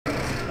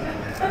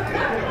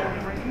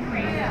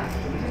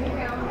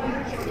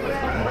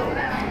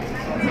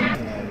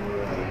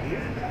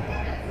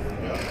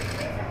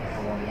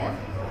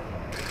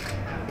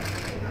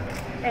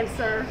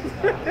sir.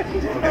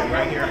 Okay,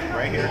 right here,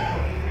 right here.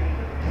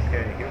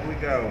 Okay, here we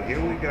go, here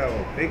we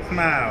go. Big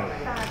smiles.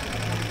 All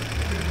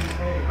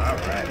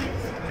right.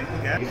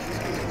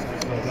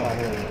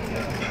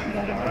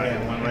 All right,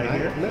 one right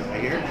here, right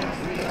here.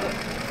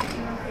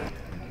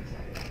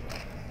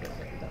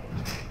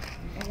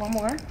 And one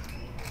more.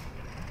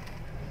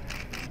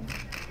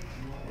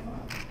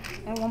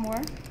 And one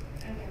more.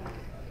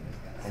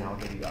 And I'll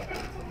give you up.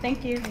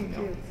 Thank you. Thank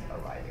you.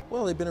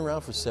 Well, they've been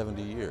around for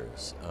 70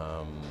 years.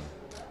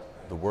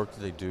 The work that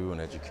they do in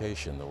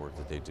education, the work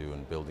that they do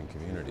in building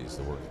communities,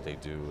 the work that they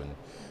do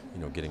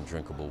in, getting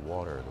drinkable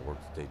water, the work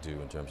that they do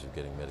in terms of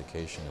getting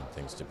medication and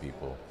things to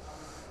people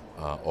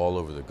all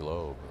over the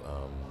globe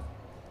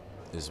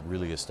is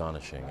really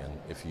astonishing. And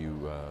if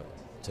you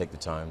take the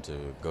time to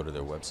go to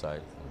their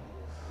website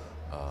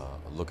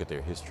and look at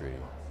their history,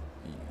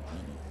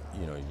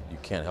 you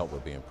can't help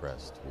but be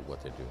impressed with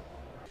what they do.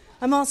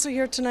 I'm also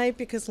here tonight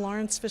because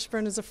Laurence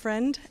Fishburne is a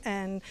friend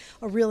and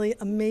a really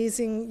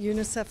amazing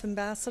UNICEF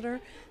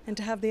ambassador, and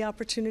to have the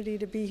opportunity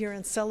to be here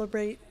and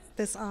celebrate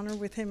this honor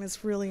with him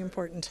is really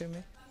important to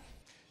me.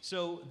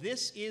 So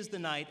this is the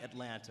night,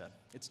 Atlanta.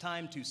 It's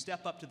time to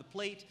step up to the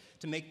plate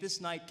to make this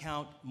night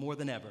count more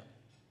than ever.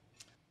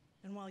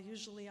 And while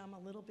usually I'm a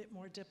little bit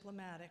more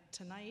diplomatic,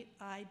 tonight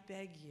I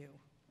beg you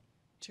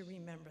to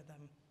remember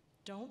them.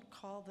 Don't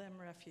call them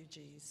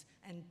refugees,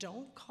 and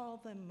don't call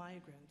them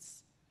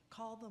migrants.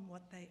 Call them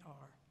what they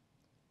are,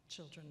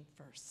 children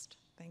first.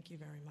 Thank you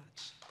very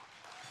much.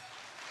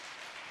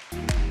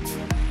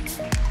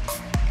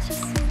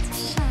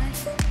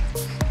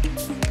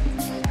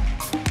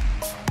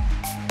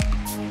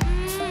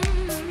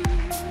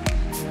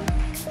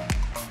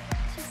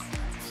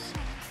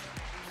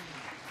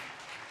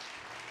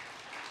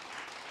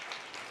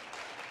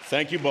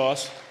 Thank you,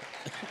 boss.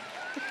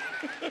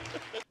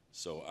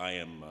 So I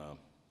am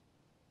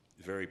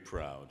very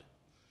proud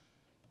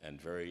and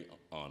very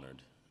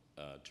honored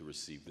to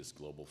receive this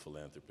Global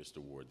Philanthropist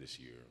Award this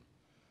year.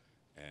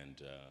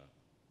 And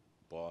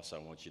boss, I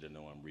want you to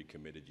know I'm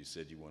recommitted. You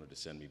said you wanted to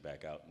send me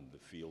back out in the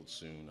field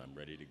soon. I'm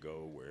ready to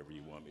go wherever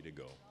you want me to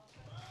go.